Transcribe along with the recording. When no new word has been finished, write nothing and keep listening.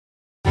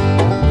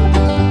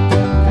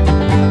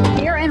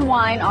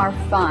wine are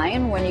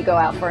fine when you go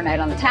out for a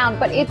night on the town,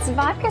 but it's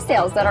vodka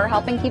sales that are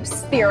helping keep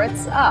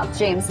spirits up.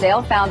 James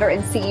Dale, founder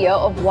and CEO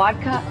of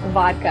Wodka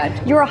Vodka.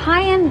 You're a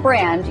high-end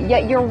brand,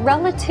 yet you're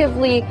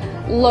relatively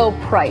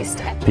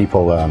low-priced.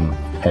 People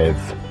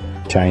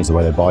have changed the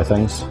way they buy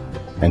things,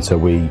 and so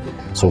we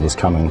saw this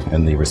coming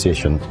in the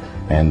recession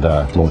and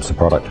launched the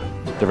product.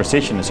 The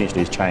recession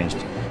essentially has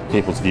changed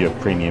people's view of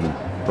premium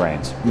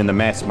brands. In the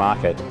mass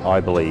market,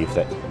 I believe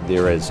that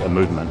there is a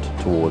movement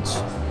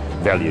towards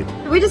value.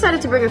 We decided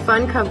to bring a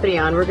fun company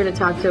on. We're going to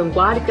talk to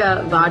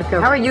Wodka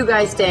Vodka. How are you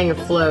guys staying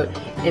afloat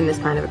in this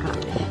kind of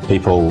economy?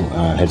 People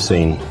have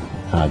seen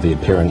the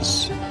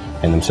appearance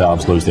and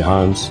themselves lose their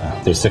homes.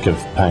 They're sick of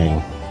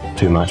paying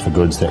too much for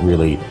goods that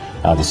really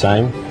are the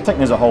same. I think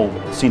there's a whole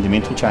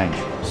sentimental change,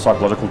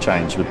 psychological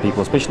change with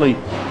people, especially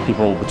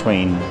people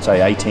between,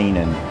 say, 18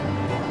 and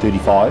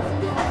 35.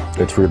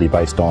 It's really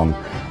based on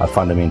a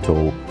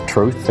fundamental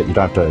truth that you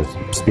don't have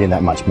to spend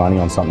that much money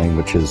on something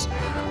which is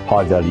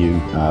high value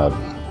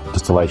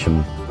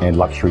distillation and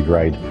luxury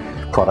grade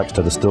products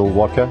to distill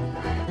vodka.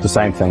 The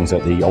same things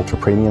that the ultra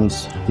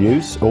premiums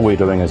use. All we're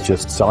doing is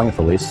just selling it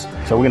for less.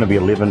 So we're going to be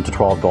 $11 to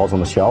 $12 on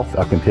the shelf.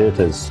 Our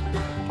competitors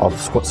of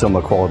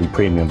similar quality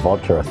premium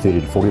vodka are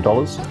 $30 to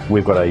 $40.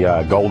 We've got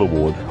a gold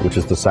award, which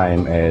is the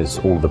same as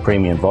all of the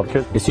premium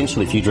vodka.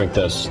 Essentially, if you drink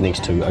this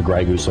next to a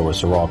Grey Goose or a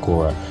Ciroc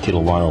or a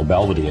Kettle One or a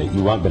Belvedere,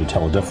 you won't be able to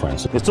tell the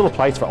difference. There's still a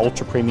place for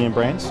ultra premium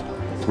brands,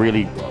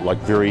 really like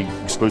very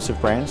exclusive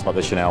brands like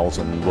the Chanels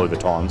and Louis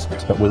Vuittons.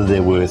 But whether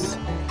they're worth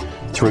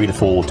 3 to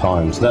 4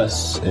 times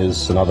this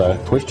is another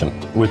question.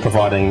 We're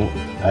providing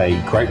a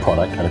great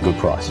product at a good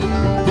price.